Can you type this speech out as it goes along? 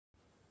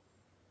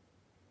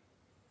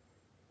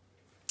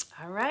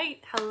All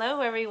right,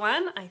 hello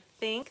everyone. I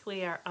think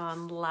we are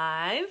on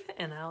live,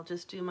 and I'll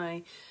just do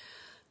my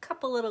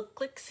couple little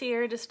clicks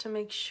here just to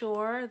make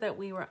sure that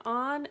we were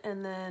on,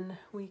 and then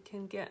we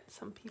can get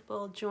some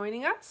people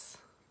joining us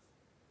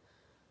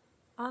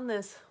on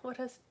this, what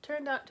has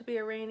turned out to be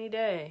a rainy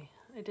day.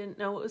 I didn't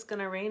know it was going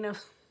to rain. I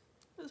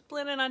was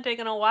planning on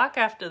taking a walk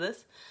after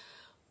this,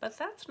 but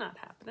that's not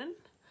happening.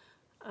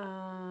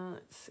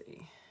 Let's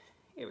see.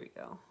 Here we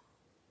go.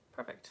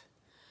 Perfect.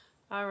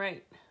 All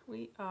right,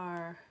 we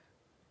are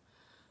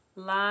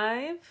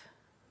live.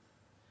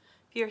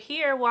 If you're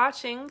here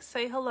watching,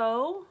 say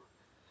hello.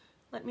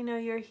 Let me know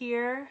you're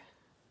here.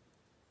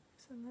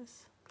 Send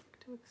this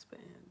to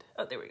expand.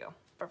 Oh, there we go.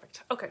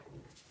 Perfect. Okay.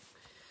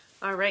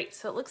 All right,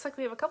 so it looks like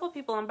we have a couple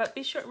people on, but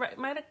be sure, write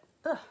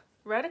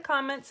a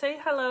comment, say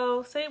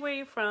hello, say where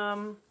you're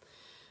from,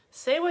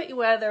 say what your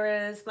weather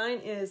is.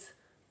 Mine is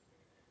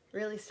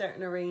really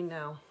starting to rain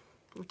now,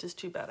 which is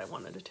too bad. I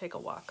wanted to take a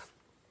walk.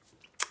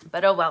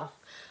 But oh well,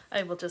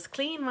 I will just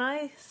clean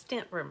my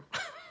stamp room.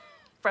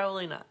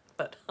 Probably not,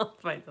 but I'll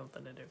find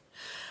something to do.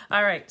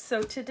 All right,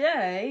 so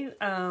today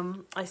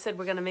I said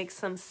we're going to make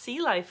some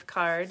Sealife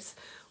cards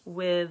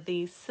with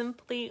the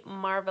Simply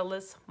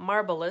Marbleous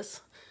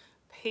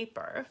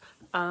paper.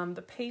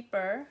 The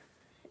paper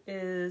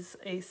is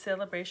a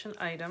Sale-a-bration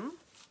item,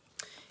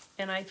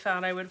 and I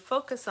thought I would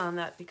focus on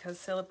that because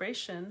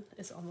Sale-a-bration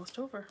is almost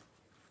over.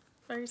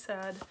 Very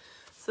sad.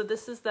 So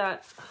this is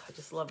that, I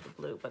just love the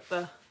blue, but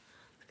look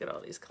at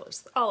all these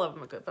colors. All of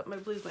them are good, but my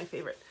blue is my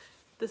favorite.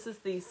 This is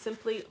the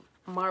Simply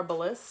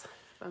Marbleous,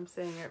 if I'm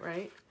saying it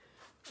right,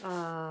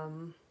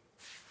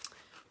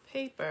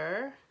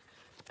 paper.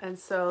 And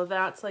so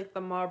that's like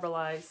the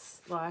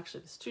marbleized, well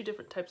actually there's two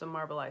different types of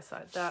marbleized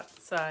side. That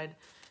side,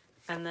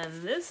 and then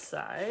this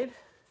side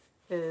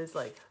is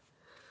like,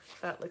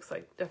 that looks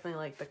like definitely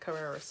like the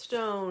Carrara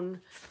stone.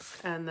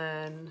 And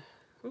then,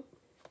 oops,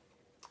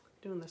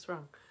 doing this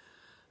wrong.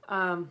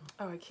 Oh,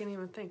 I can't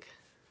even think.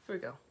 Here we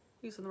go.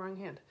 Using the wrong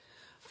hand.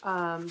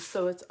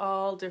 So it's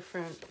all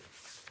different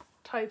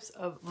types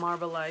of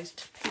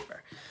marbleized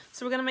paper.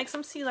 So we're going to make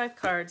some Sealife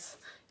cards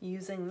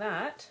using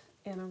that,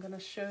 and I'm going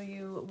to show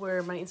you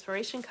where my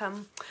inspiration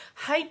come.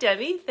 Hi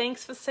Debbie,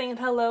 thanks for saying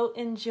hello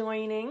and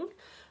joining.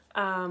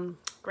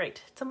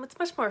 Great. It's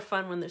much more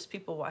fun when there's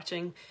people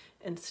watching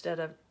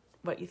instead of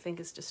what you think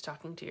is just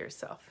talking to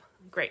yourself.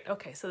 Great.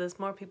 Okay, so there's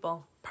more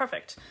people.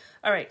 Perfect.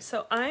 All right,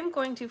 so I'm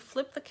going to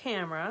flip the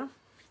camera.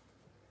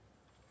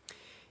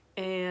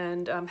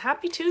 And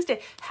happy Tuesday.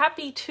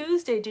 Happy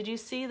Tuesday. Did you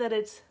see that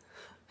it's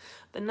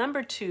the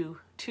number 2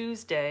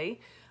 Tuesday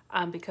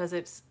because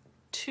it's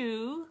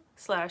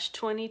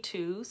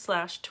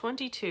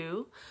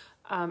 2/22/22.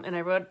 And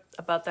I wrote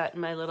about that in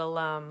my little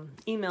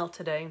email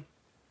today.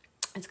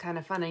 It's kind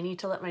of fun. I need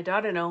to let my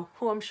daughter know,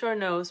 who I'm sure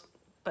knows,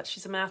 but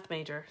she's a math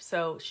major,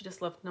 so she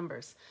just loves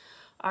numbers.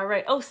 All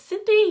right. Oh,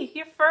 Cindy,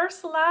 you're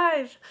first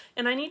live.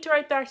 And I need to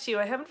write back to you.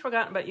 I haven't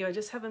forgotten about you. I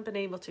just haven't been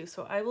able to,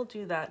 so I will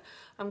do that.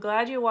 I'm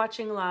glad you're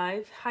watching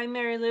live. Hi,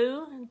 Mary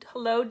Lou.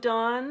 Hello,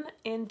 Dawn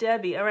and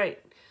Debbie. All right.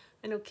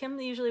 I know Kim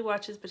usually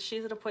watches, but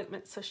she's at an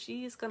appointment, so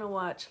she's going to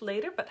watch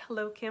later. But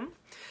hello, Kim.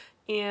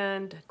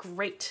 And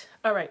great.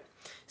 All right.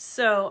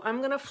 So I'm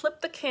going to flip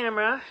the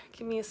camera.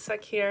 Give me a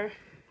sec here.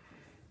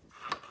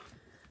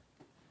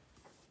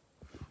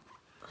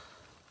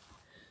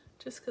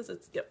 Just because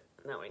it's, yep.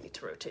 Now I need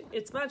to rotate.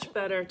 It's much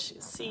better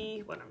to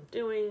see what I'm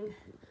doing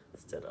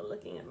instead of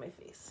looking at my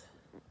face.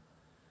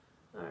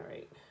 All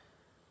right.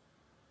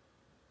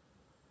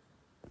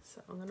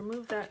 So I'm going to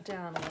move that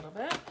down a little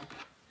bit.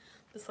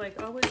 It's like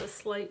always a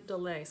slight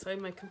delay. So I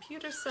have my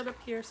computer set up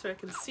here so I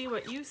can see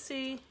what you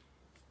see.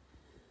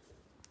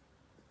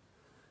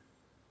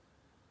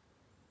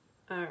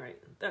 All right,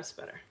 that's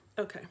better.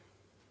 Okay.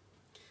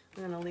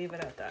 I'm going to leave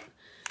it at that.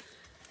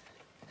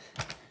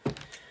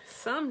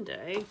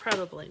 Someday,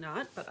 probably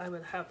not, but I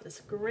would have this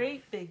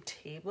great big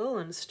table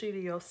and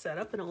studio set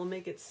up, and it will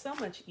make it so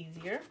much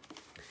easier.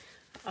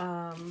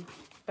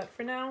 But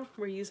for now,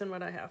 we're using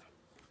what I have,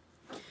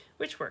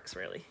 which works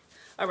really.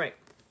 All right.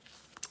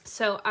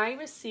 So I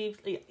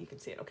received, yeah, you can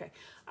see it, okay.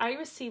 I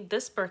received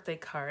this birthday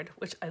card,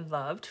 which I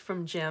loved,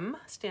 from Jim,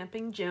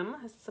 Stamping Jim,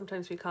 as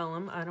sometimes we call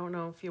him. I don't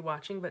know if you're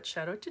watching, but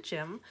shout out to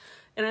Jim.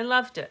 And I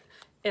loved it.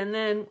 And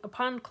then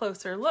upon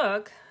closer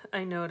look,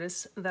 I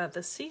noticed that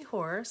the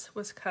seahorse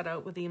was cut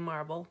out with the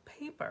marble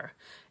paper,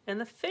 and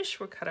the fish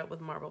were cut out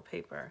with marble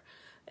paper.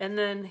 And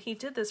then he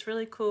did this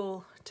really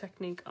cool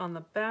technique on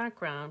the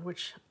background,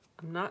 which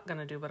I'm not going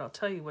to do, but I'll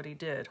tell you what he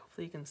did.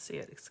 Hopefully you can see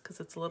it because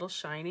it's a little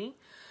shiny.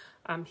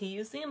 He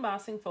used the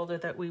embossing folder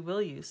that we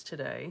will use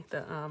today,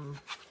 the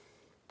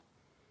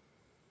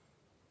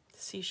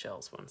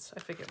Seashells ones. I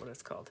forget what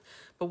it's called.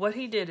 But what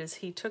he did is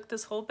he took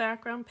this whole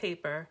background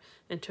paper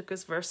and took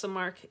his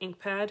Versamark ink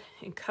pad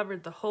and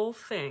covered the whole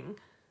thing.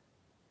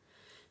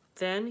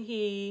 Then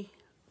he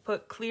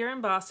put clear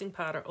embossing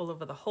powder all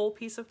over the whole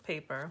piece of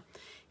paper,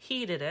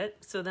 heated it,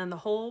 so then the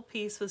whole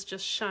piece was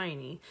just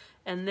shiny,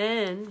 and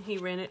then he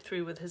ran it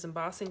through with his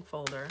embossing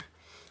folder.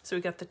 So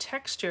we got the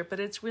texture, but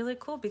it's really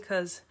cool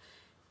because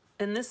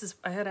and this is,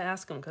 I had to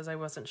ask him because I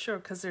wasn't sure,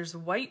 because there's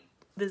white,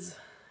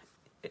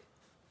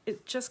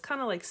 it just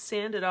kind of like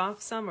sanded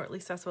off some, or at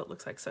least that's what it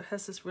looks like. So it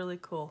has this really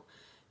cool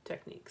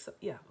technique. So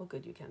yeah, well,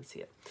 good, you can see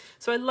it.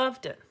 So I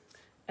loved it.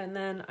 And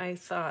then I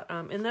thought,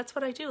 and that's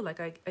what I do.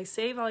 Like I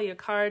save all your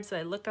cards.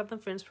 I look at them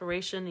for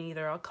inspiration.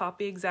 Either I'll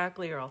copy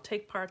exactly or I'll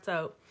take parts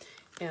out.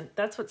 And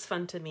that's what's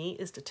fun to me,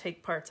 is to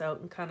take parts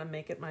out and kind of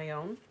make it my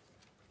own.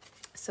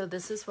 So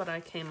this is what I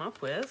came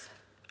up with.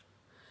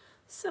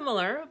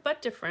 Similar,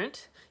 but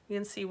different. You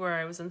can see where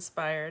I was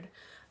inspired.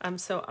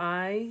 So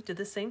I did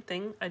the same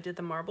thing. I did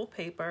the marble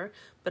paper,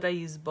 but I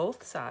used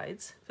both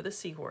sides for the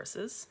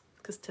seahorses,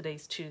 because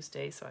today's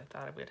Tuesday, so I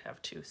thought I would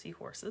have 2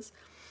 seahorses.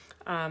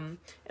 And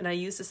I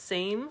used the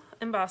same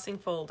embossing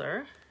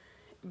folder,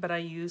 but I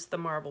used the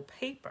marble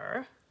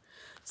paper.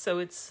 So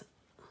it's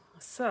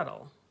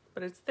subtle,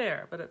 but it's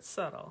there, but it's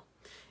subtle.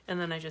 And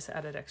then I just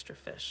added extra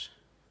fish.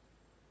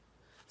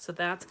 So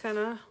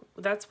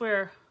that's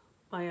where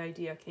my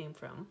idea came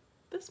from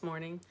this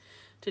morning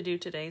to do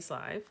today's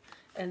live.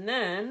 And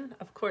then,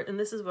 of course, and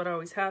this is what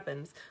always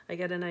happens, I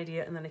get an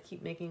idea and then I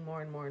keep making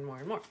more and more and more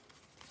and more.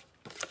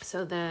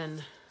 So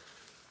then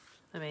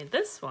I made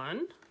this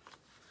one,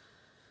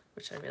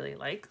 which I really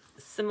like.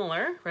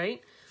 Similar,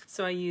 right?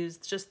 So I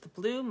used just the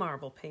blue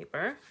marble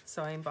paper.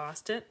 So I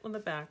embossed it with the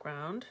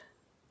background.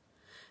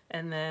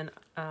 And then,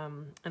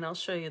 and I'll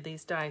show you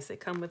these dies. They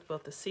come with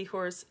both the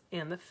seahorse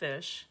and the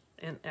fish,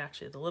 and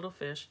actually the little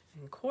fish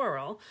and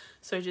coral.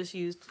 So I just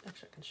used,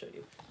 actually I can show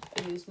you.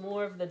 I used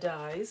more of the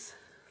dies.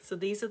 So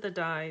these are the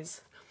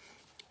dies.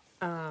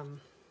 I'm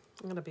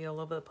gonna be all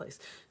over the place.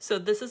 So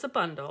this is a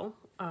bundle.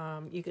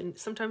 You can,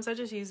 sometimes I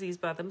just use these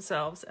by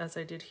themselves, as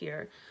I did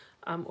here,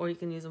 or you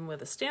can use them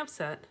with a stamp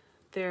set.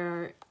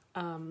 They're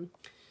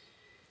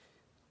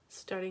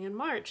starting in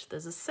March.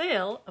 There's a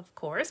sale, of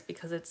course,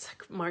 because it's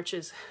March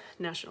is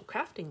National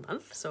Crafting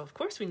Month, so of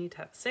course we need to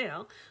have a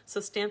sale. So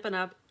Stampin'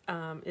 Up!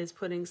 Is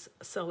putting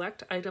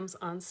select items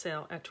on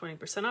sale at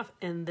 20% off,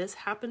 and this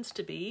happens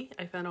to be,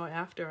 I found out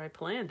after I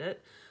planned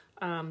it,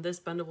 this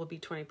bundle will be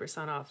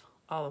 20% off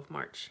all of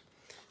March,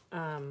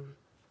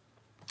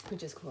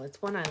 which is cool. It's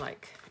one I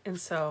like. And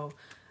so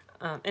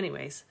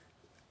anyways,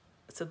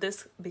 so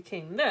this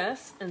became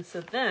this, and so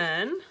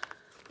then,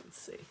 let's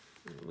see,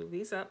 move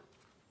these up.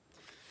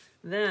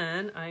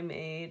 Then I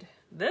made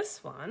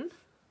this one,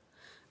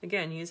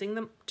 again, using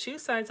the 2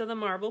 sides of the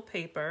marble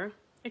paper.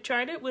 I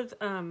tried it with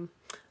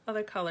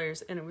other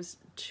colors and it was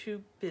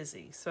too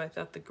busy, so I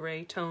thought the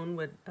gray tone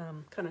would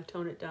kind of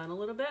tone it down a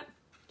little bit.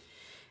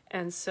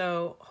 And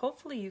so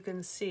hopefully you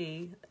can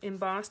see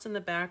embossed in the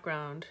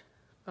background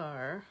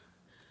are,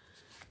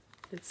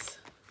 it's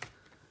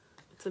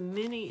a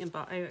mini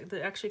emboss. It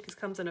actually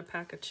comes in a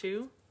pack of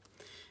 2,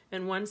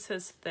 and one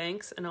says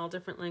thanks in all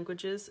different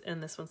languages,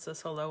 and this one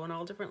says hello in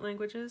all different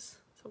languages.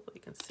 So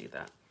hopefully you can see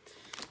that.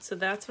 So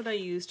that's what I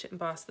used to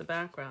emboss the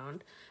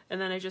background.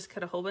 And then I just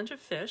cut a whole bunch of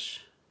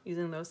fish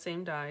using those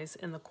same dies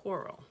in the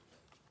coral.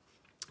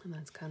 And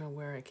that's kind of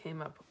where I came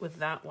up with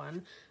that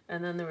one.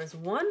 And then there was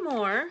one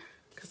more,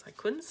 because I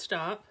couldn't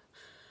stop.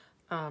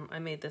 I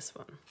made this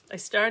one. I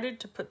started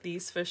to put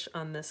these fish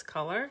on this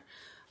color.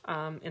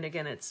 And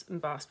again, it's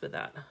embossed with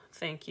that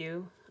thank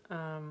you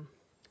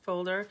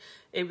folder.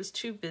 It was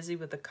too busy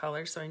with the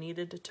color, so I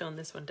needed to tone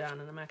this one down,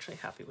 and I'm actually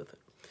happy with it.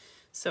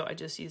 So I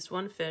just used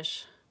one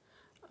fish,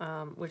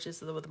 which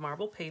is with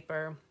marble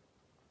paper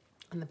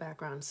in the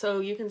background.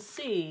 So you can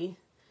see,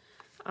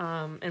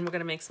 and we're going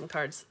to make some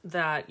cards,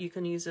 that you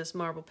can use this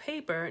marble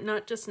paper,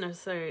 not just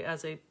necessarily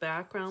as a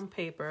background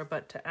paper,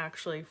 but to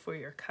actually for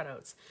your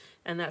cutouts.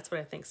 And that's what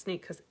I think is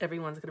neat, because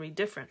everyone's going to be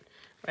different,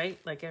 right?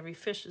 Like every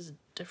fish is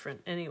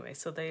different anyway,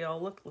 so they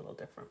all look a little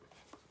different.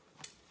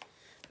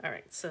 All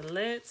right, so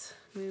let's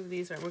move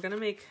these around. We're going to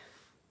make,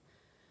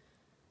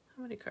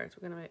 how many cards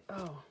we're going to make?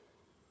 Oh,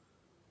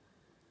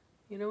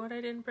 you know what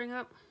I didn't bring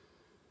up?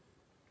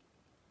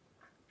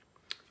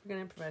 We're going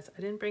to improvise.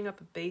 I didn't bring up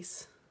a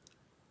base.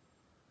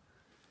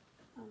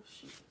 Oh,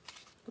 shoot.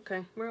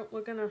 Okay, we're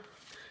gonna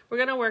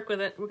work with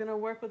it. We're gonna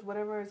work with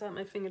whatever is at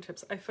my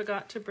fingertips. I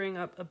forgot to bring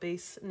up a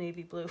base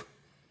navy blue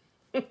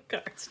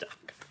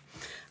cardstock.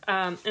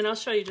 And I'll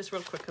show you just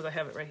real quick because I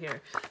have it right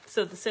here.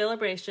 So the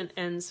Sale-a-bration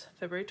ends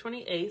February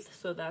 28th,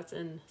 so that's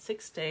in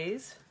 6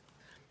 days.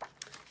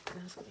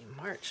 And it's gonna be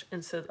March.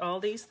 And so all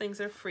these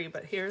things are free,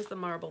 but here's the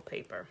marble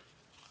paper.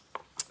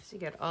 So you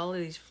get all of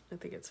these, I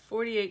think it's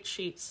 48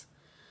 sheets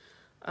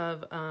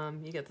of,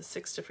 you get the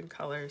 6 different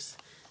colors.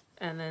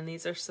 And then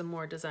these are some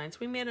more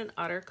designs. We made an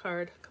otter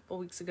card a couple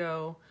weeks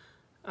ago.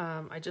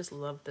 I just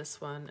love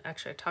this one.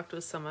 Actually, I talked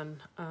with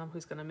someone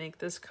who's gonna make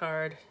this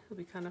card. It'll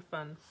be kind of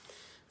fun.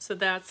 So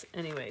that's,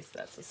 anyways,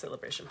 that's the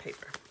Sale-a-bration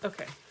paper.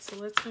 Okay, so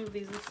let's move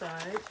these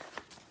aside.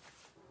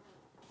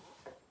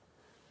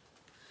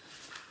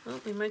 Well,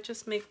 we might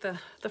just make the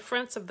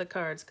fronts of the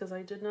cards because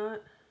I did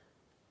not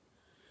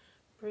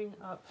bring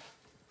up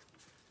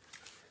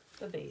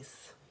the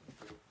base.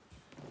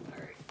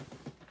 All right.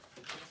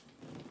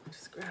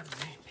 Just grab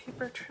my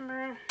paper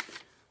trimmer.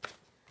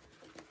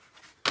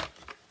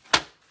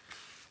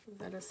 Move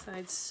that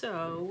aside.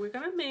 So we're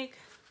gonna make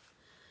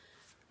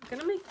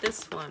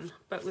this one,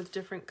 but with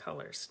different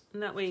colors.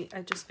 And that way,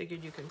 I just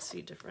figured you can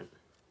see different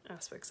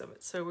aspects of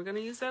it. So we're gonna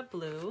use that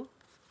blue,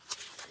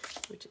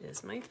 which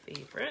is my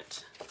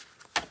favorite.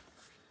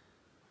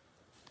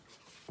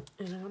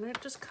 And I'm gonna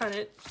just cut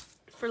it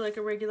for like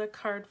a regular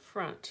card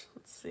front.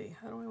 Let's see,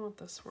 how do I want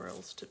the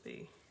swirls to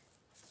be?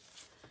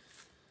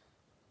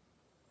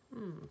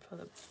 I'm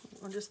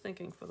just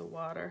thinking for the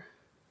water.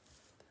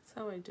 That's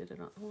how I did it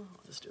on, oh,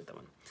 I'll just do it that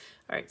one.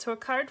 All right, so a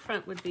card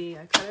front would be,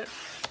 I cut it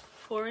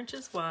 4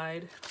 inches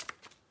wide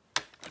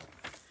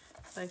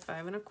by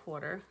 5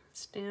 1/4,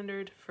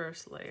 standard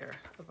first layer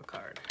of a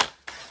card.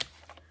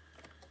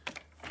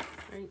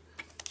 Right.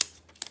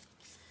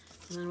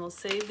 And then we'll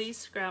save these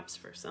scraps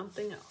for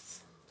something else.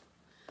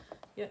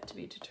 Yet to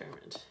be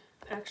determined.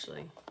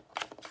 Actually,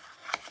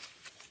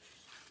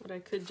 what I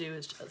could do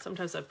is,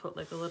 sometimes I put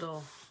like a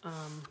little,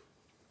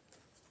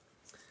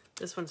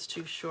 this one's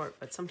too short,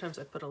 but sometimes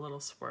I put a little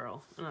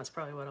swirl, and that's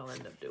probably what I'll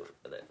end up doing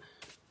with it.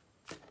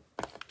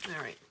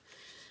 All right.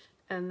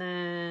 And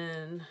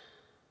then,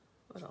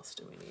 what else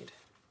do we need?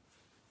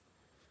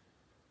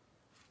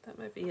 That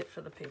might be it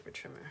for the paper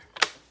trimmer.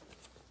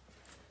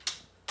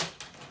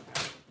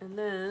 And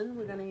then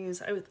we're gonna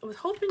use, I was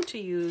hoping to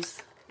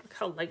use, look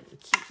how light and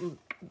cute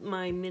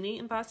my mini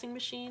embossing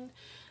machine.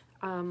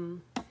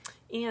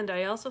 And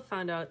I also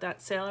found out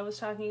that sale I was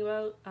talking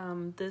about,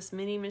 this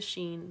mini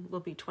machine will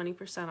be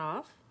 20%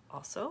 off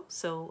also.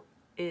 So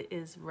it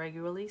is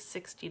regularly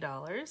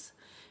 $60.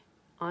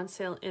 On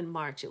sale in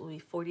March, it will be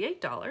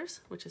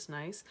 $48, which is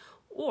nice.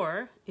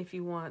 Or if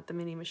you want the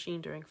mini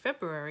machine during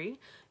February,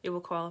 it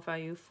will qualify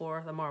you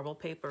for the marble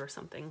paper or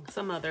something,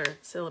 some other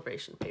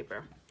celebration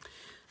paper.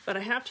 But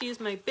I have to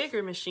use my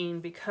bigger machine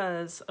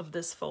because of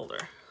this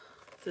folder.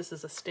 This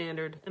is a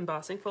standard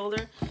embossing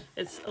folder.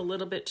 It's a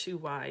little bit too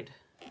wide.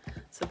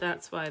 So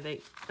that's why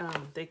they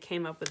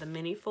came up with the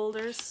mini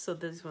folders. So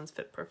these ones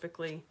fit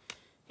perfectly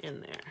in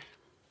there.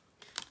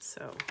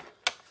 So,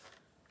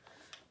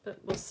 but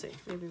we'll see.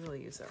 Maybe we'll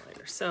use that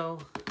later. So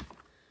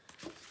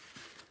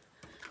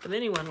the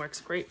mini one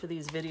works great for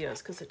these videos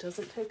because it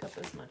doesn't take up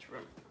as much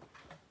room.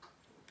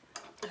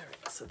 All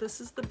right, so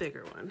this is the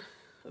bigger one,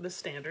 the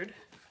standard.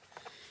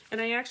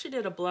 And I actually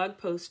did a blog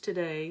post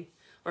today,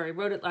 or I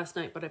wrote it last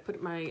night, but I put it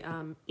in my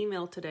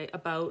email today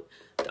about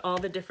all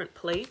the different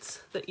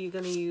plates that you're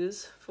going to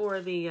use for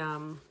the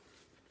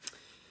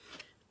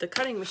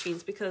cutting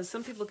machines, because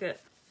some people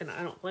get, and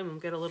I don't blame them,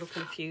 get a little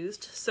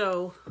confused.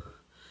 So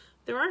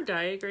there are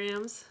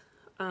diagrams,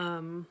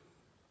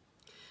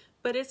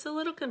 but it's a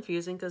little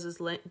confusing because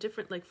it's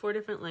different, like 4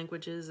 different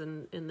languages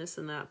and this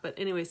and that. But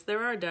anyways,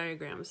 there are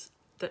diagrams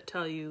that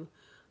tell you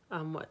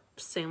what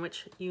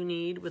sandwich you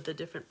need with the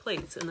different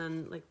plates, and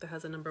then like that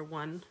has a number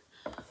 1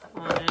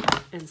 on it,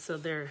 and so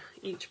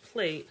each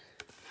plate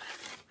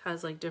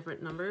has like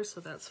different numbers.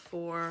 So that's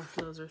 4,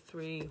 those are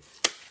 3,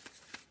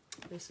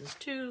 this is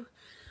 2,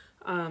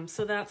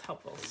 so that's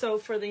helpful. So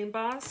for the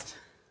embossed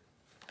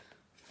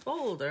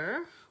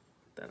folder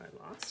that I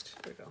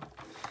lost, there we go.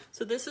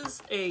 So this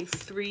is a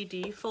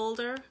 3D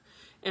folder,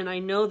 and I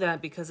know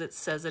that because it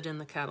says it in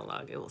the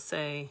catalog. It will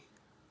say,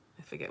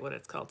 I forget what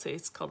it's called. Say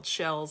it's called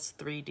Shells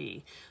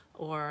 3D,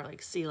 or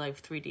like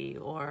Sealife 3D,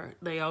 or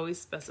they always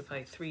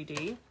specify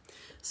 3D.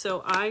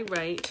 So I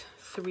write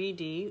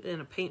 3D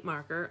in a paint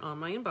marker on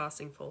my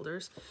embossing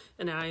folders,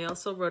 and I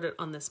also wrote it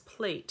on this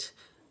plate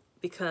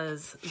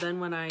because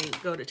then when I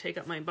go to take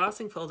up my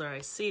embossing folder,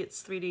 I see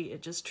it's 3D.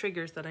 It just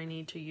triggers that I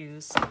need to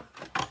use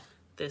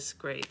this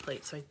gray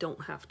plate, so I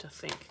don't have to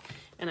think.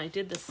 And I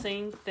did the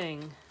same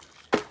thing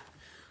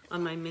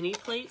on my mini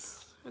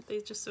plates. Aren't they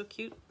just so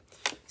cute?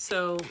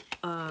 So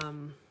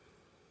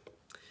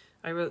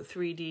I wrote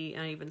 3D,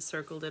 and I even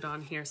circled it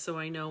on here so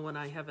I know when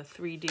I have a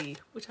 3D,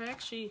 which I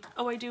actually,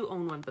 oh, I do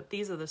own one, but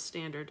these are the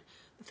standard.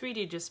 The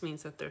 3D just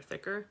means that they're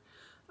thicker.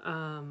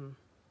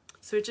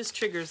 So it just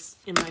triggers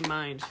in my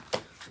mind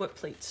what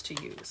plates to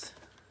use.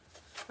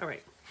 All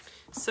right,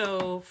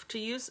 so to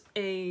use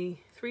a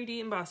 3D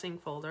embossing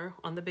folder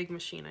on the big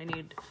machine, I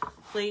need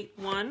plate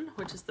 1,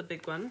 which is the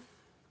big one.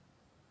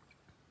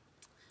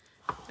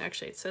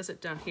 Actually, it says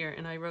it down here,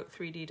 and I wrote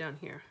 3D down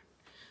here.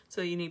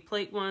 So you need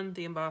plate 1,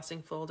 the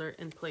embossing folder,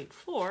 and plate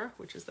 4,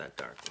 which is that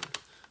dark one.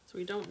 So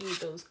we don't need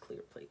those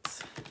clear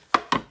plates.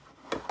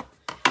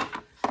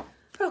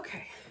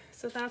 Okay,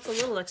 so that's a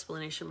little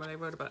explanation what I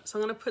wrote about. So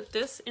I'm going to put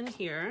this in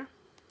here.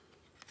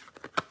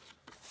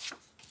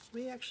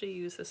 We actually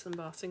used this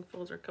embossing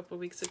folder a couple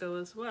weeks ago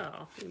as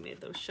well. We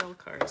made those shell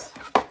cards.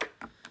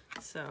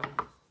 So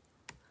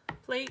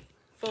plate,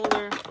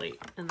 folder, plate,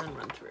 and then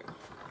run through.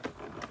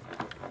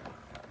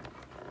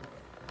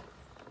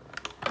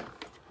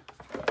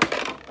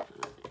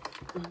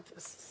 Move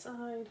this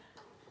aside.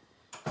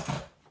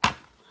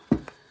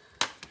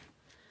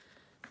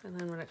 And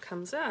then when it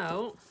comes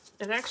out,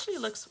 it actually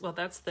looks, well,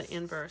 that's the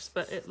inverse,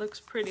 but it looks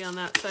pretty on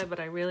that side, but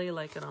I really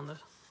like it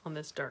on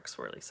this dark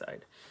swirly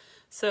side.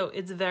 So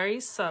it's very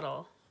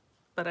subtle,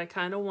 but I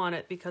kind of want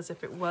it because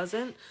if it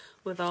wasn't,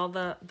 with all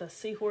the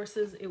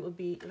seahorses,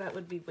 that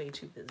would be way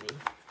too busy.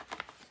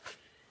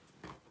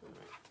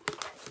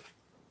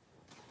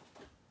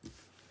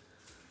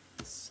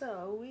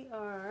 So we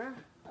are,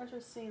 I was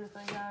just seeing if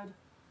I had,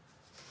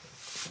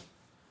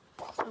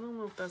 I don't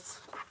know if that's,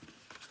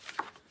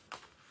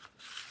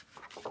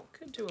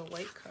 could do a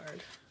white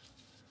card.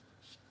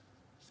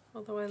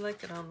 Although I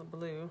like it on the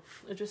blue.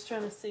 I'm just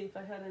trying to see if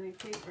I had any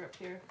paper up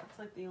here. It's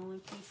like the only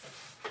piece.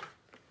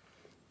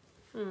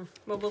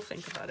 Well, we'll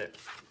think about it.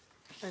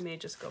 I may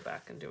just go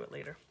back and do it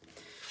later.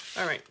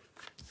 All right.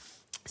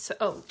 So,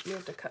 oh, we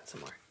have to cut some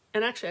more.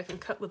 And actually, I can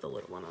cut with a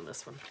little one on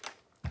this one.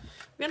 I'm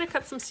going to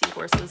cut some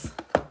seahorses.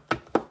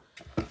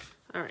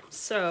 All right.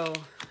 So,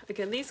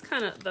 again, these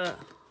kind of, the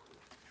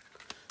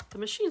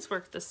machines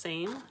work the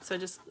same. So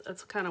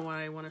that's kind of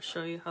why I want to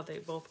show you how they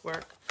both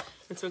work.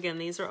 And so, again,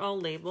 these are all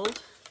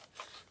labeled.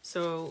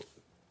 So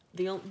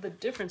the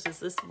difference is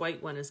this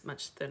white one is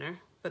much thinner,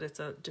 but it's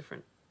a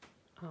different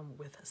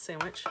width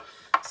sandwich.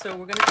 So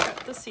we're going to cut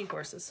the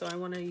seahorses. So I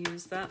want to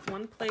use that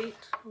one plate.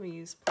 We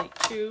use plate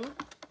 2.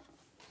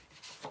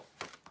 Get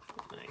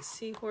my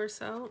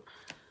seahorse out.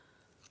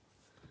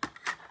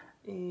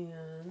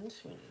 And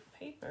we need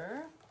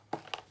paper. All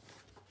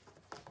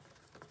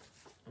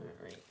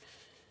right.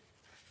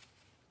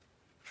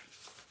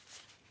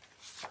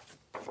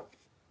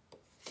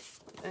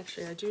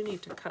 Actually, I do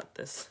need to cut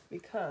this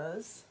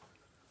because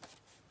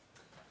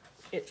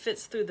it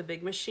fits through the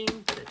big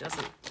machine, but it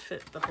doesn't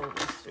fit the whole way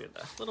through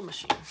the little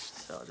machine.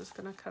 So I'm just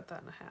going to cut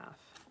that in half.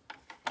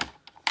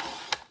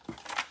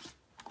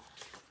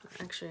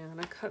 Actually, I'm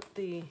going to cut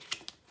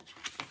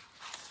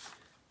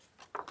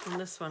on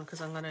this one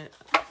because I'm going to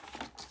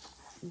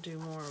do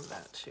more of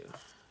that too.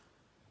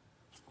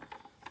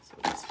 So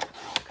we'll just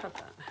cut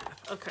that in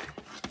half. Okay.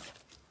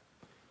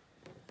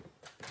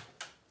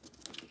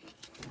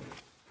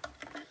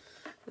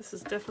 This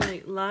is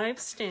definitely live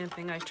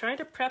stamping. I try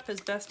to prep as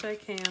best I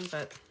can,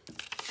 but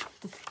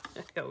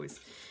I always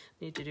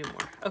need to do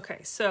more. Okay,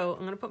 so I'm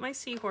going to put my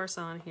seahorse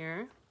on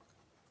here.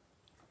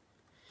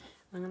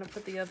 I'm going to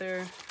put the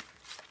other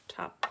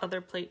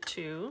plate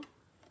too.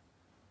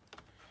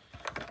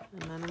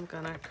 And then I'm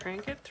going to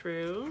crank it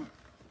through.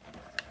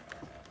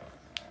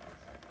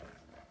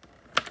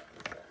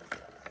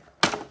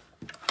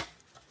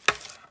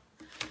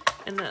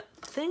 And the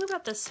thing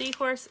about the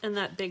seahorse and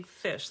that big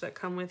fish that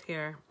come with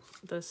here,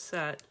 the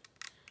set,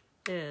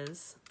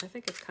 is, I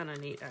think it's kind of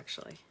neat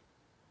actually.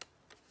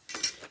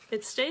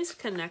 It stays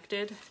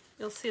connected.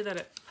 You'll see that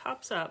it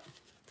pops up,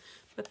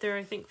 but there are,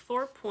 I think,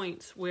 4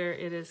 points where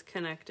it is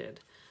connected,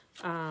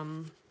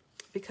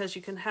 because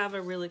you can have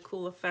a really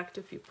cool effect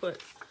if you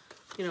put,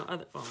 you know,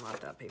 well,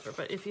 not that paper,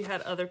 but if you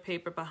had other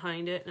paper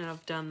behind it, and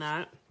I've done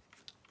that,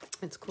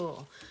 it's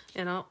cool.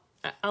 And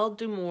I'll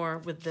do more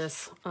with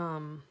this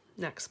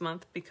next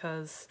month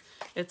because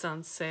it's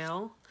on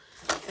sale,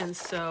 and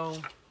so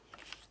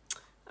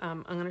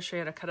I'm going to show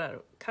you how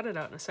to cut it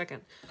out in a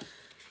second.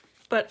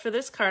 But for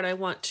this card, I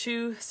want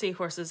 2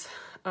 seahorses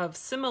of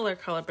similar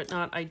color but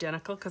not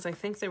identical, because I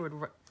think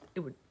you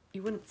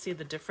wouldn't see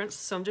the difference.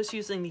 So I'm just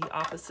using the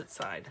opposite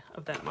side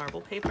of that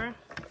marble paper.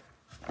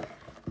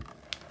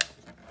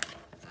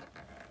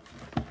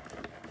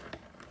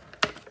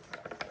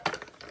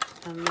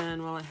 And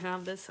then while I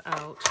have this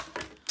out,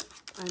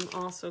 I'm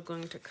also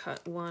going to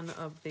cut one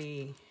of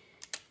the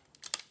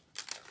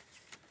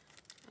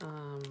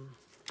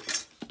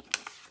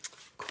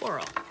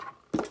coral.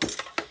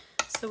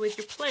 So with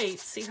your plate,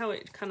 see how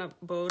it kind of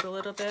bowed a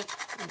little bit?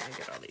 I'm gonna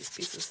get all these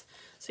pieces.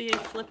 So you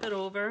flip it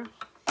over,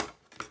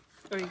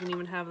 or you can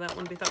even have that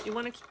one be thought. You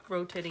want to keep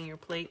rotating your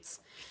plates,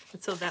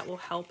 and so that will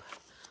help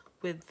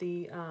with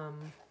the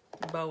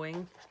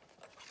bowing.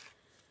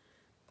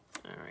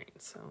 All right,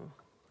 so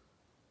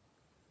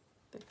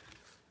I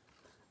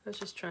was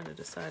just trying to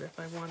decide if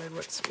I wanted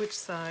which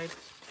side.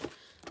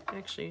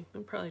 Actually,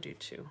 we'll probably do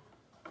 2.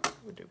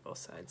 We'll do both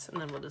sides, and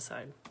then we'll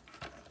decide.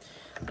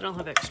 And I'll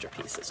have extra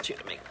pieces too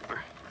to make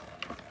more.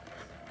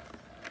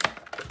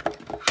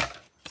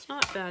 It's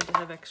not bad to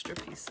have extra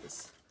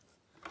pieces.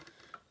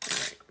 All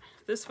right,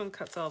 this one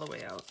cuts all the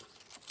way out.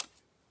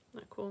 Isn't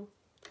that cool?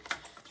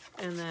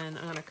 And then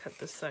I'm gonna cut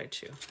this side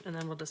too, and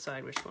then we'll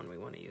decide which one we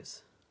want to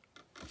use.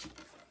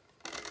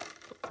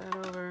 Flip that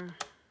over.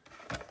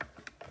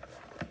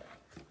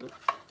 Oops.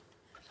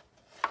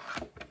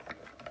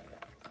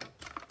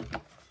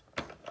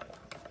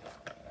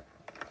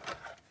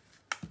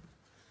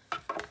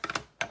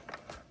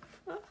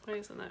 Why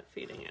isn't that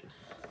feeding in?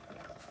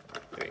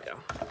 There we go.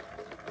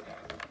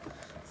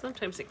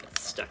 Sometimes it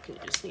gets stuck and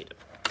you just need to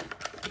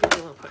give it a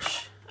little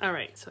push. All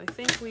right, so I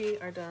think we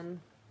are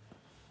done.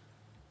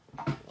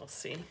 We'll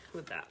see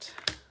with that.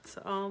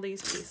 So all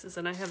these pieces,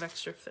 and I have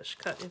extra fish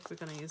cut if we're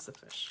gonna use the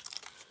fish.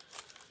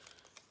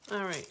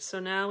 All right, so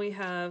now we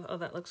have, oh,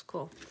 that looks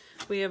cool.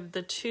 We have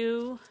the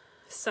 2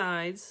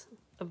 sides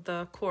of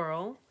the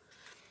coral,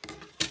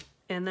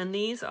 and then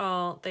these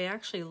they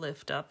actually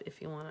lift up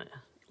if you wanna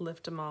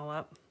lift them all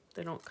up.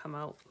 They don't come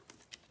out.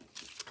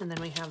 And then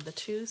we have the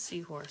 2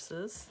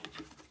 seahorses.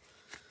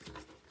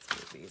 Let's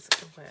move these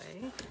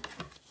away.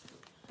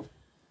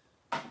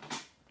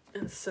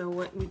 And so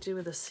what we do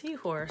with the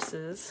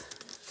seahorses,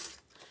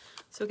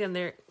 so again,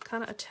 they're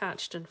kind of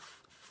attached in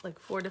like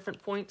 4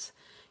 different points.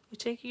 you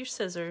take your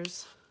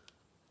scissors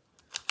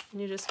and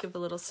you just give a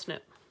little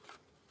snip.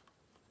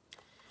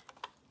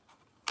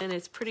 And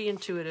it's pretty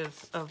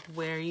intuitive of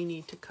where you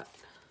need to cut.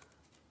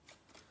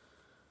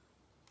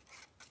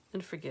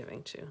 And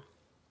forgiving too.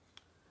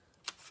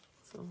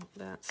 So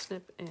that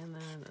snip and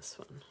then this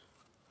one.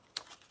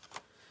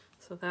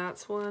 So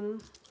that's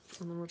one,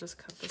 and then we'll just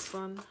cut this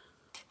one.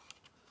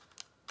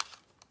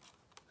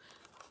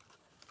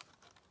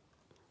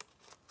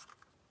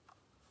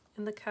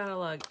 In the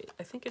catalog,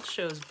 I think it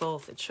shows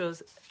both. It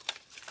shows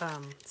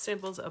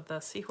samples of the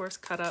Seahorse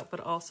cutout, but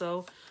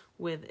also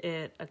with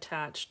it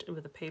attached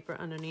with the paper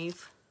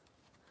underneath.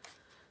 I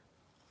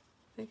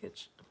think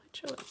it might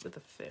show it with a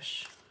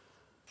fish.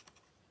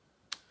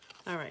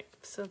 All right,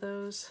 so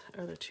those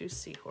are the two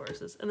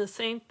seahorses. And the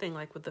same thing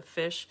like with the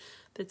fish,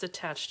 that's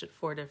attached at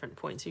 4 different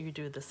points. So you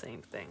do the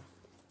same thing.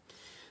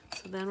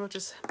 So then we'll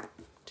just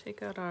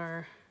take out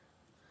our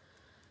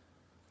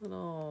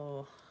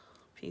little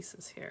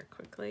pieces here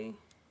quickly.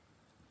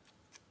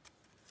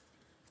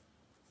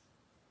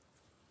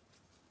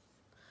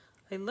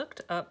 I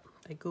looked up,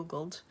 I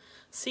Googled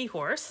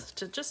Seahorse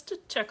just to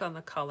check on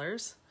the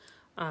colors.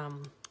 I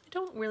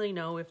don't really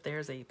know if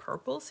there's a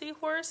purple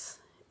seahorse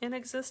in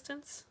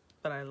existence,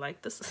 but I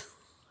like this.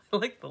 I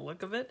like the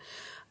look of it.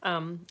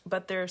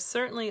 But there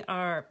certainly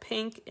are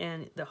pink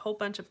and the whole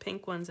bunch of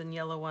pink ones and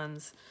yellow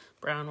ones,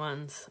 brown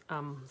ones.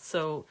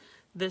 So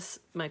this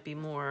might be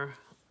more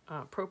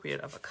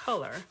appropriate of a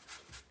color.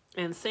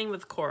 And same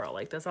with coral,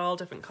 like there's all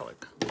different colored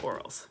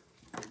corals.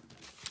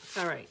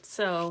 All right,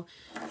 so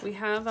we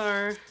have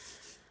our,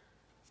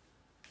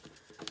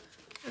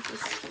 all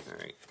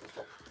right,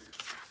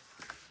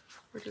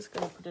 we're just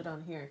gonna put it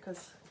on here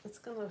because it's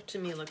gonna, to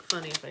me, look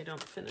funny if I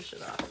don't finish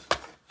it off.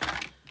 All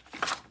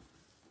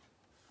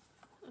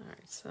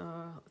right, so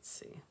let's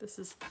see. This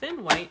is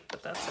thin white,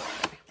 but that's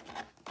okay.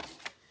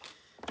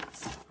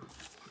 So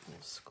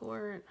we'll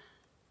score it.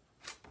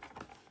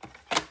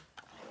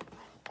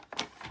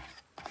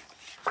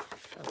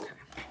 Okay.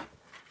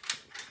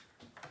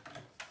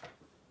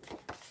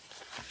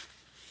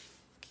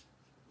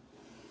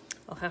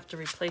 I'll have to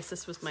replace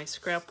this with my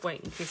scrap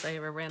white in case I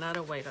ever ran out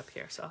of white up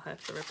here, so I'll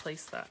have to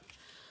replace that.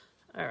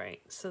 All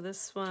right, so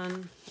this one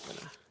I'm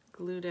gonna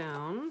glue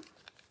down.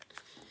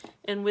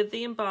 And with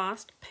the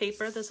embossed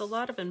paper, there's a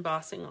lot of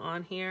embossing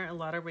on here, a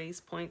lot of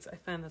raised points. I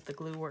find that the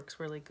glue works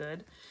really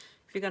good.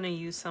 If you're gonna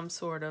use some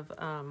sort of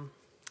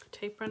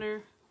tape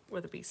runner,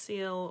 whether it be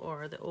seal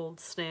or the old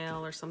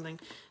snail or something,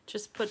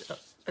 just put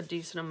a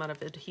decent amount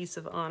of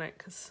adhesive on it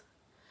because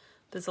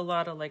there's a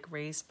lot of like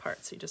raised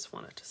parts. You just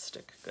want it to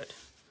stick good.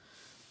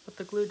 But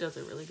the glue does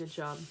a really good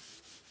job.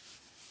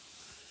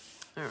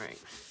 All right.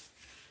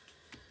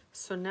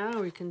 So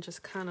now we can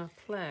just kind of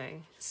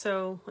play.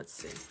 So let's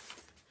see.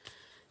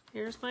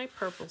 Here's my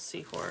purple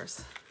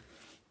seahorse.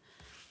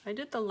 I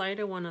did the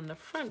lighter one on the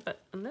front,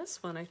 but on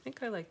this one, I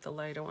think I like the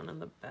lighter one on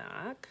the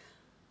back.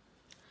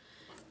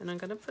 And I'm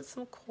gonna put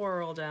some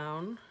coral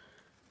down.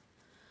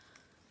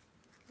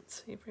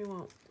 Let's see if we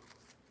want,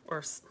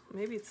 or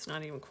maybe it's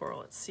not even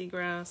coral, it's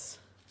seagrass.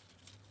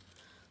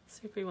 Let's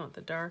see if we want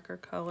the darker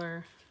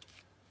color.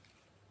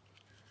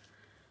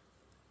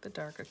 The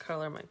darker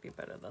color might be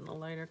better than the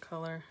lighter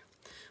color.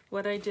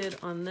 What I did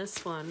on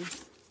this one,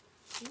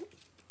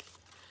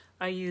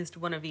 I used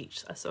one of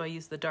each. So I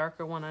used the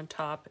darker one on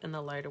top and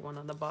the lighter one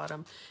on the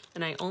bottom.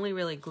 And I only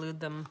really glued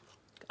them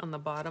on the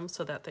bottom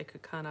so that they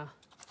could kind of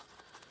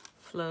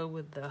flow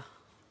with the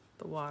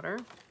water.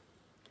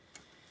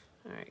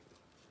 All right.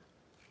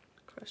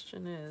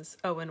 Question is,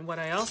 oh, and what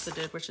I also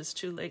did, which is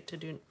too late to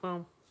do,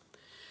 well,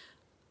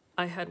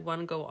 I had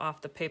one go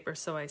off the paper,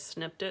 so I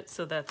snipped it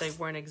so that they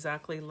weren't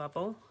exactly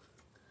level.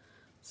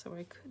 So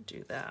I could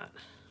do that.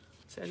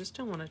 See, I just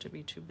don't want it to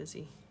be too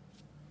busy.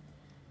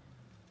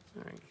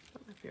 All right,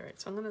 that might be all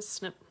right. So I'm gonna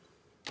snip,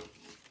 get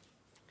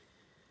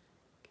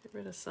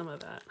rid of some of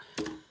that.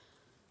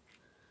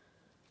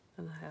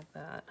 And I have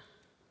that.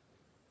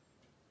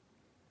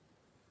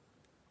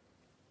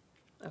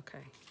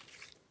 Okay,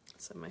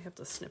 so I might have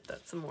to snip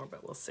that some more,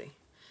 but we'll see.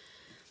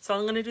 So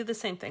I'm gonna do the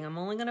same thing. I'm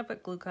only gonna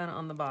put glue kind of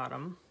on the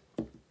bottom.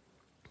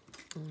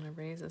 I'm gonna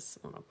raise this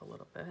one up a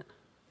little bit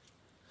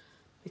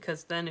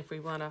because then if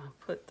we wanna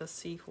put the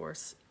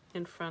seahorse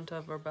in front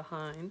of or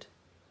behind,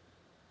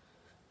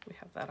 we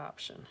have that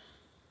option.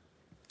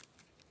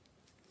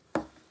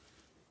 Put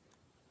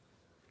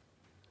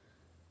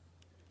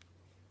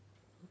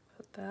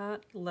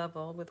that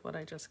level with what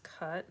I just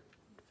cut.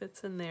 It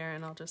fits in there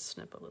and I'll just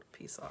snip a little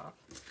piece off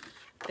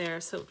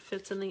there so it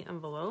fits in the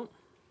envelope.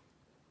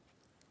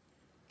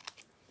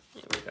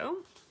 There we go.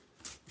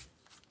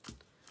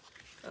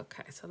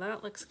 Okay, so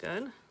that looks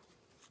good.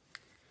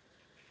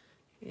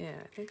 Yeah,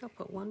 I think I'll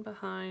put one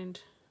behind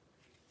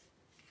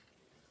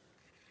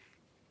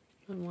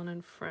and one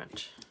in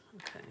front.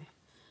 Okay,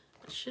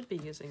 I should be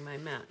using my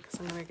mat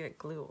because I'm gonna get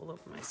glue all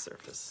over my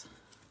surface.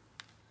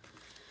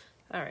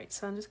 All right,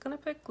 so I'm just gonna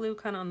put glue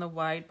kind of on the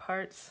wide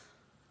parts.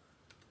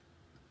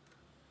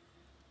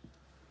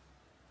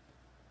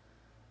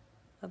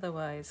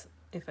 Otherwise,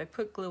 if I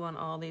put glue on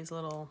all these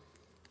little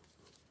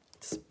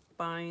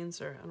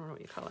binds, or I don't know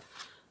what you call it.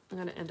 I'm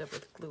gonna end up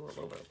with glue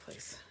all over the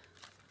place.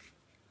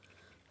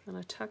 I'm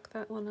gonna tuck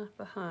that one up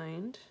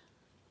behind.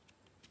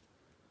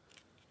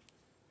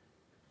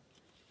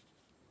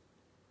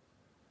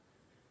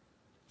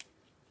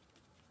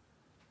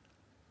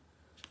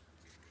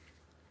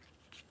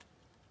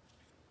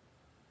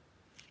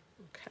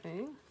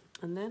 Okay,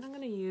 and then I'm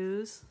going to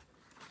use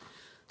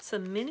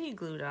some mini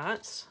glue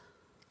dots.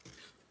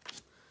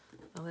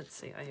 Well, let's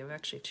see, I have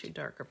actually two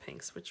darker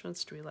pinks. Which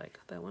ones do we like?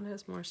 That one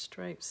has more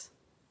stripes.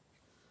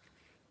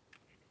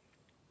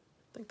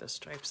 I think the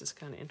stripes is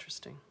kind of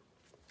interesting.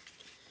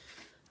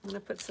 I'm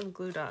going to put some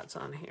glue dots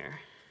on here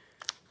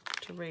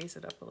to raise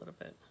it up a little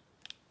bit.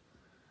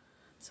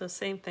 So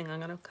same thing, I'm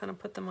going to kind of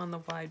put them on the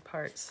wide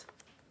parts.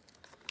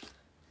 I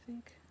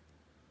think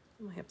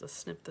I might have to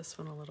snip this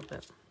one a little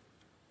bit.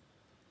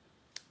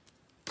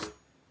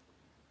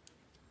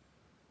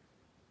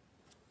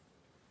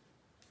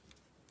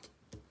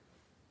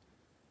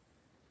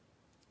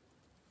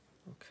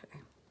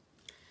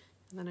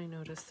 And then I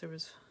noticed there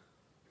was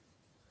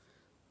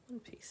one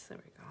piece. There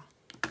we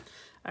go.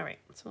 All right,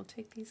 so we'll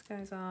take these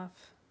guys off.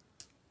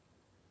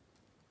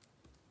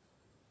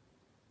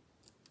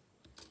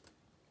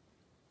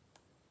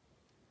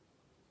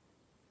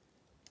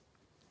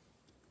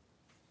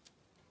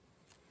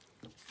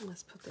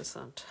 Let's put this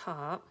on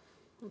top.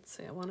 Let's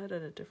see, I want it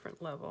at a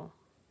different level.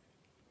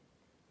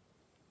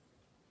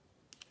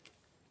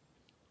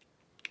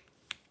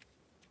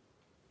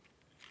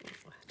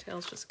 My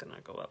tail's just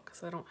gonna go up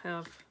because I don't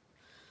have.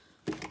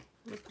 I'm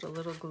going to put a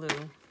little glue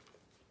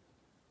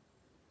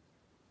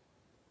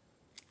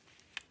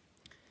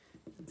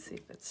and see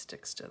if it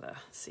sticks to the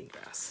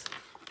seagrass.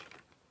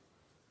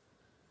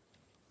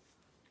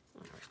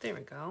 All right, there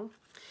we go.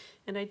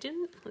 And I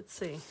didn't, let's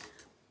see,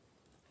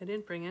 I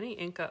didn't bring any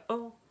ink up.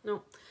 Oh,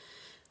 no.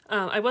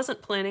 I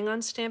wasn't planning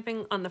on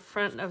stamping on the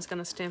front. I was going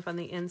to stamp on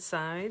the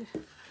inside.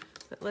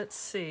 But let's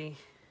see.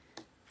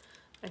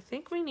 I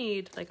think we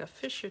need like a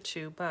fish or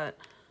two, but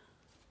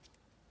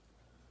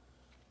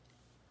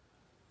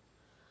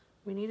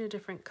we need a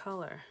different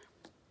color.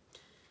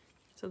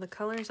 So the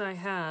colors I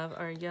have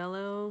are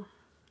yellow.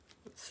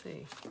 Let's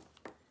see.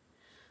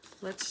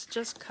 Let's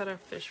just cut our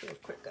fish real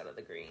quick out of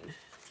the green.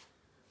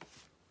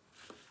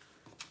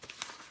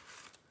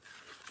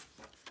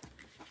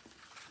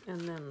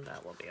 And then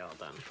that will be all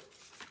done.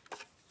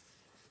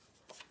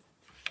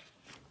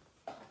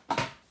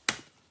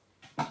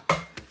 All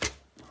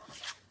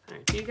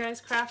right, do you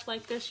guys craft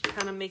like this? You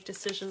kind of make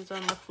decisions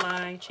on the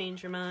fly,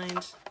 change your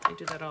mind. I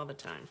do that all the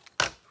time.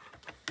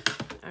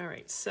 All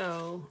right,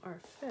 so our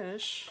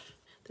fish,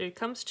 there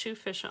comes two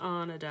fish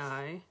on a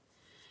die,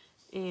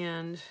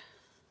 and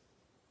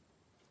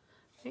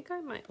I think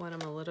I might want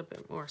them a little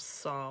bit more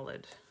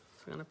solid.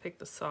 So I'm gonna pick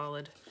the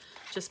solid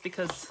just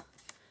because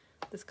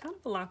there's kind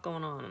of a lot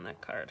going on in that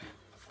card.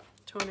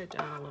 Tone it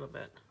down a little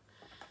bit.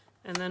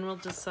 And then we'll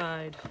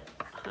decide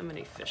how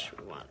many fish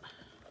we want.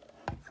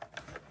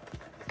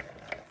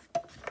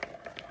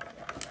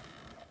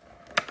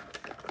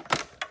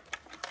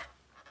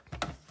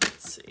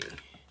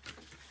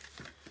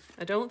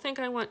 I don't think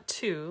I want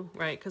two,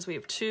 right? Because we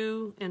have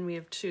two and we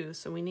have two,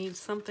 so we need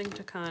something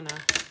to kind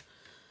of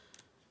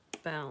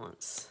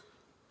balance.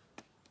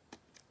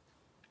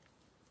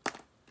 A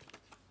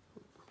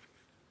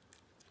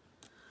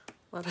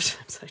lot of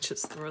times I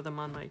just throw them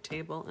on my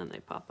table and they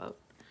pop out.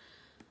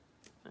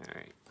 All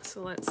right,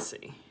 so let's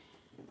see.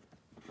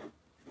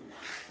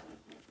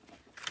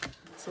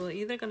 So we're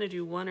either going to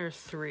do one or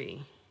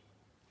three.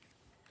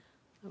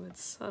 Oh,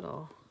 it's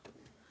subtle.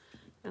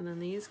 And then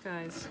these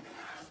guys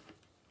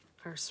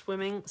are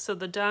swimming. So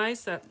the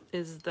dies that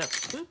is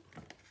that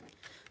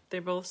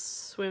they're both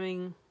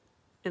swimming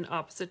in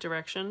opposite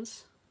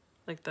directions,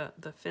 like the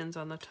fins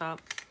on the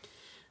top.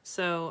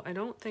 So I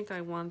don't think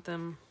I want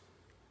them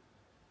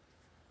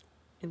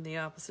in the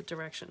opposite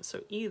direction.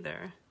 So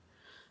either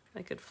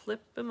I could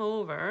flip them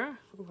over.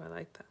 Oh, I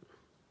like that.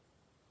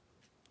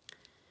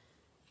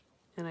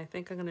 And I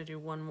think I'm gonna do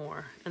one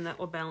more, and that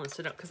will balance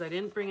it out because I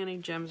didn't bring any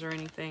gems or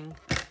anything,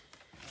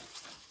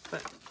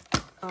 but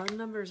odd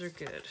numbers are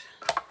good.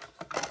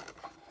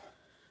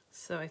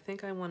 So I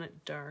think I want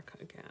it dark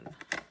again.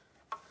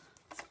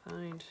 Let's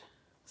find,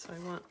 so I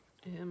want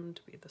him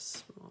to be the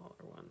smaller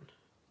one.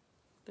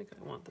 I think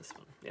I want this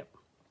one, yep.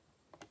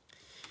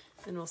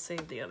 And we'll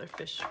save the other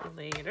fish for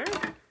later.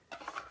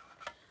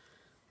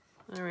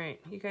 All right,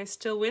 you guys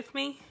still with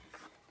me?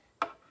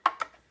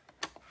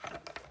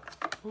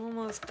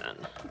 Almost done.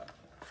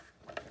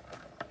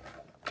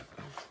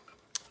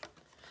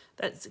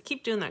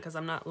 Keep doing that because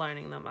I'm not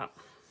lining them up.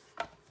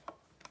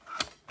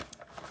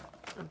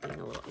 I'm being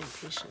a little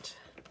impatient.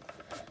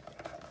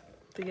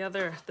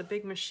 The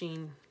big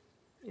machine,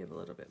 you have a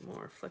little bit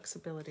more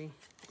flexibility.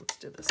 Let's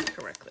do this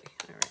correctly.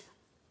 All right.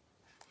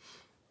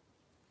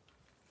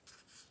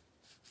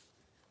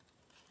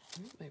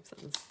 I have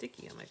something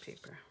sticky on my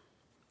paper.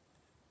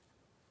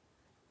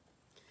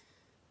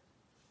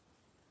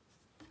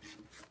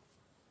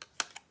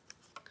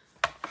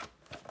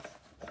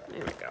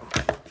 There we go.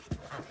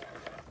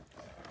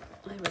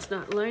 I was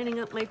not lining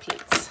up my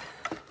pleats.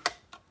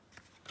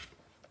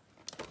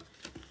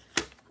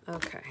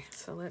 Okay,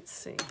 so let's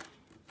see.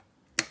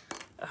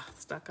 Oh,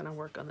 it's not gonna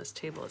work on this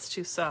table, it's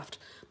too soft.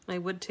 My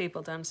wood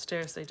table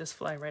downstairs, they just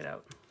fly right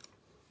out.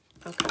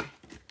 Okay.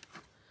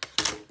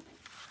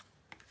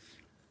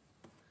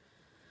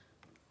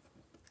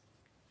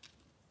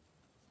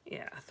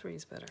 Yeah,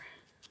 3's better.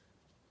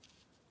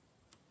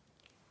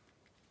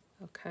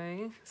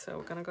 Okay, so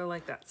we're gonna go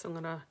like that. So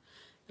and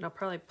I'll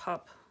probably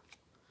pop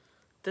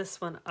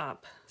this one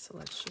up. So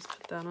let's just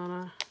put that on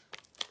a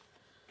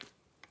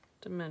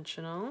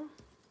dimensional.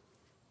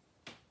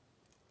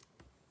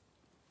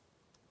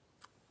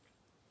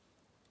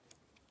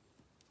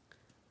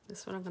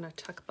 This one I'm gonna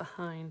tuck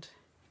behind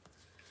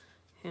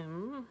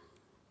him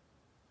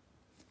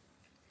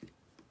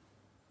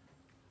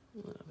a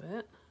little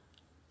bit.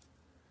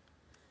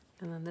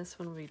 And then this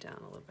one will be down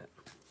a little bit.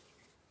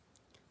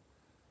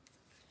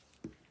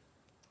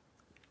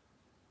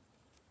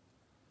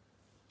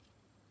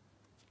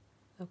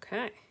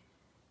 Okay,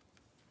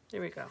 there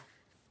we go.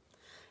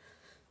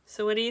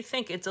 So what do you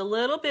think? It's a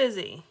little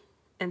busy.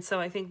 And so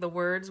I think the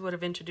words would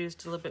have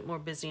introduced a little bit more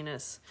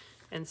busyness.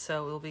 And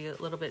so it will be a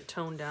little bit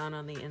toned down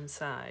on the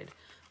inside.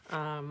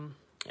 I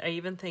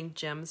even think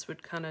gems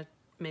would kind of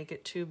make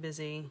it too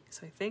busy.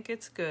 So I think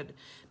it's good.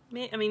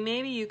 I mean,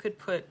 maybe you could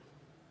put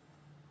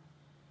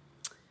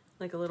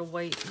like a little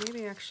white,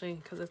 maybe actually,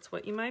 because it's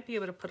what you might be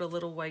able to put a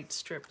little white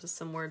strip with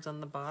some words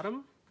on the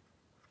bottom.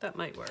 That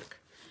might work.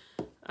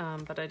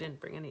 But I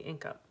didn't bring any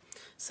ink up.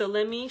 So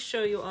let me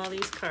show you all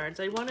these cards.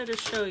 I wanted to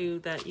show you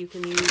that you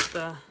can use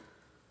the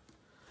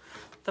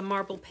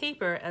marble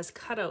paper as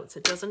cutouts.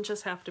 It doesn't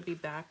just have to be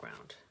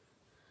background.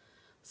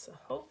 So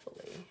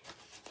hopefully,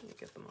 let me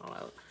get them all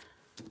out.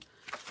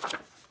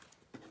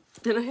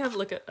 And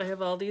I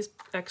have all these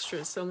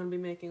extras, so I'm gonna be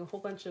making a whole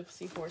bunch of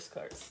seahorse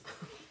cards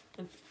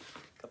and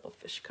a couple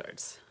fish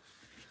cards.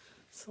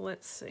 So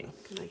let's see,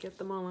 can I get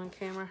them all on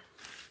camera?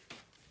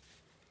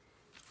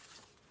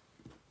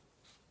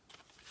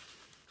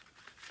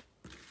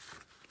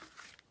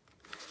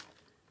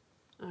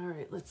 All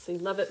right, let's see.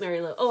 Love it, Mary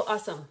Lou. Oh,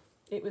 awesome.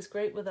 It was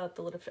great without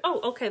the little fish.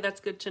 Oh, okay,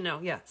 that's good to know.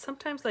 Yeah,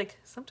 sometimes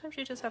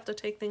you just have to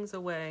take things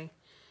away.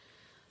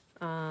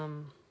 I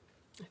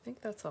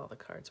think that's all the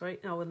cards, right?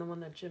 Oh, and the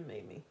one that Jim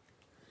made me.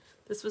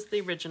 This was the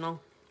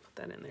original. Put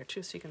that in there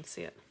too so you can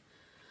see it.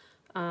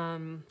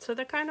 So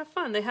they're kind of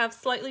fun. They have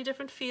slightly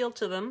different feel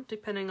to them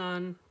depending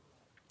on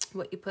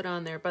what you put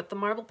on there, but the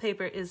marble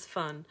paper is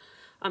fun.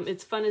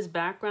 It's fun as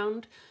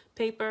background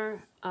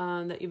paper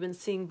that you've been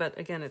seeing, but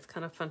again, it's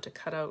kind of fun to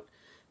cut out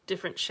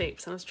different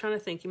shapes. I was trying to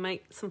think,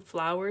 some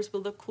flowers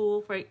will look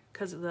cool, right?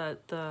 Because the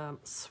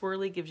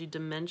swirly gives you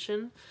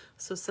dimension.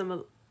 So some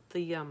of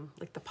the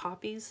like the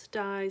poppies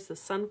dyes, the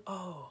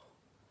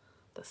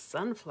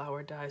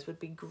sunflower dyes would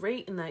be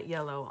great in that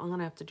yellow. I'm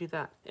gonna have to do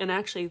that. And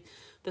actually,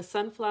 the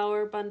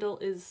sunflower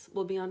bundle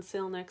will be on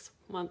sale next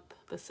month.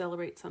 The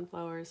Celebrate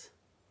sunflowers.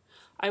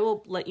 I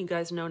will let you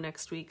guys know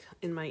next week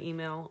in my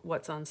email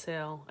what's on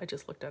sale. I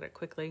just looked at it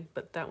quickly,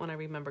 but that one I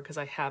remember because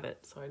I have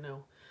it, so I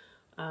know.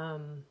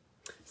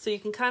 So you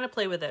can kind of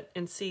play with it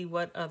and see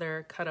what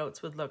other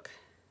cutouts would look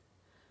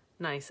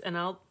nice. And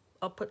I'll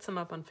put some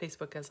up on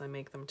Facebook as I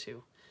make them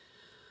too.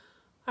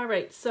 All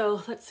right,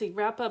 so let's see,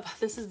 wrap up.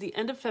 This is the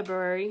end of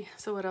February.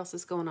 So what else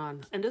is going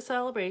on? End of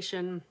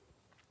celebration,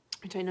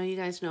 which I know you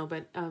guys know,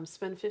 but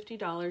spend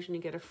 $50 and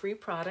you get a free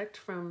product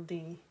from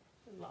the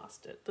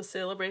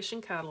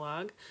Sale-a-bration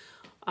catalog.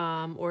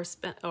 Or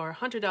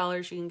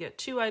 $100, you can get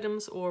 2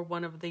 items or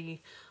one of the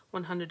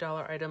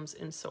 $100 items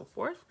and so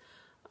forth.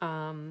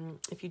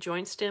 If you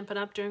join Stampin'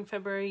 Up! During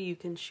February, you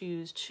can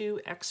choose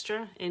 2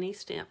 extra any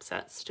stamp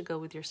sets to go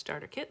with your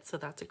starter kit, so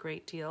that's a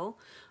great deal.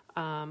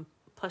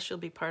 Plus, you'll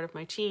be part of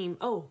my team.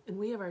 Oh, and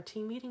we have our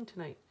team meeting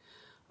tonight.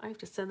 I have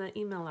to send that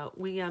email out.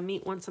 We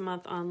meet once a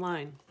month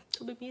online.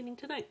 So we'll be meeting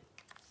tonight.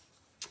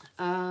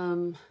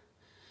 I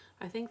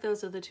think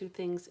those are the 2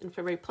 things in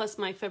February. Plus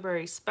my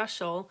February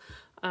special,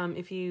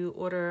 if you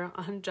order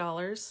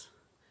 $100,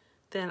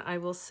 then I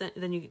will send.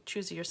 Then you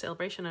choose your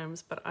celebration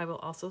items, but I will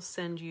also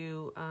send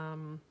you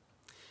an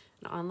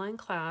online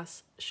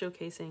class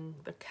showcasing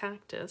the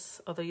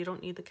cactus. Although you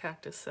don't need the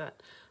cactus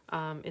set,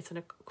 it's an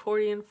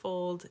accordion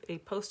fold, a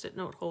post-it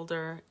note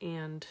holder,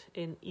 and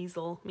an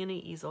mini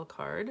easel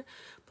card,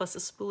 plus a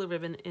spool of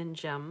ribbon and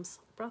gems.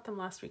 I brought them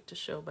last week to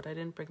show, but I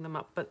didn't bring them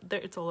up. But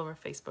it's all over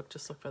Facebook.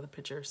 Just look for the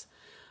pictures.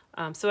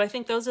 So I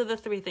think those are the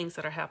 3 things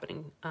that are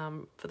happening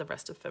for the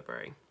rest of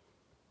February.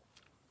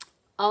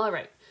 All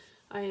right.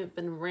 I have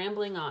been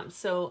rambling on.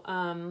 So,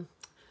 I'm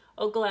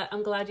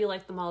glad you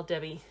like them all,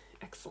 Debbie.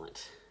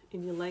 Excellent.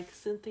 And you like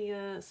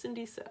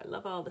Cindy said, I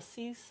love all the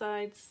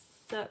seaside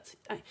sets.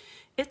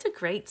 It's a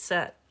great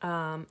set,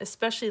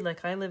 especially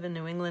like I live in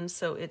New England,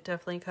 so it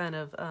definitely kind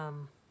of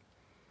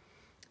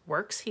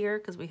works here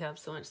because we have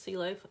so much sea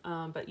life.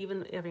 But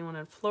even everyone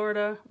in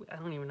Florida, I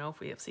don't even know if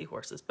we have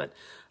seahorses, but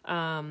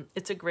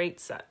it's a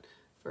great set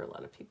for a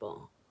lot of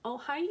people. Oh,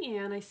 hi,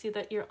 Anne. I see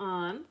that you're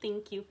on.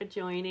 Thank you for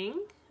joining.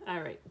 All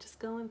right, just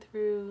going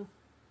through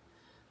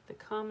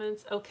the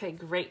comments. Okay,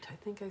 great. I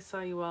think I saw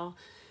you all.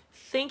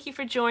 Thank you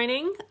for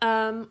joining.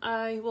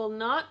 I will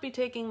not be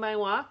taking my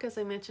walk, as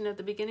I mentioned at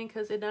the beginning,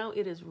 because now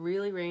it is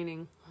really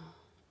raining. Oh,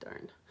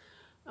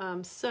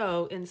 darn.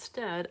 So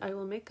instead, I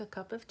will make a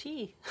cup of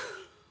tea.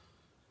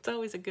 It's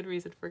always a good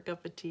reason for a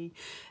cup of tea.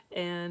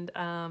 And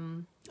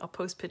I'll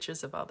post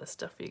pictures of all this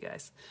stuff for you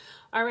guys.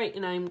 All right,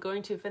 and I'm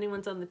going to, if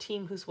anyone's on the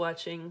team who's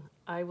watching,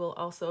 I will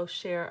also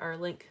share our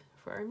link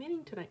for our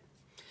meeting tonight.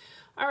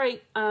 All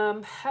right,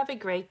 have a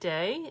great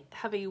day.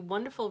 Have a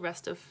wonderful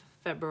rest of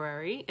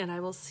February, and I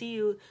will see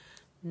you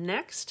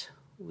next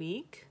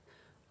week.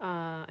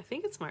 I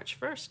think it's March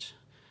 1st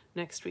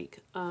next week.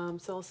 So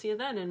I'll see you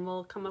then, and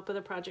we'll come up with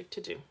a project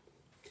to do.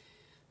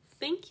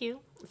 Thank you.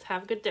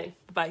 Have a good day.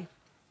 Bye.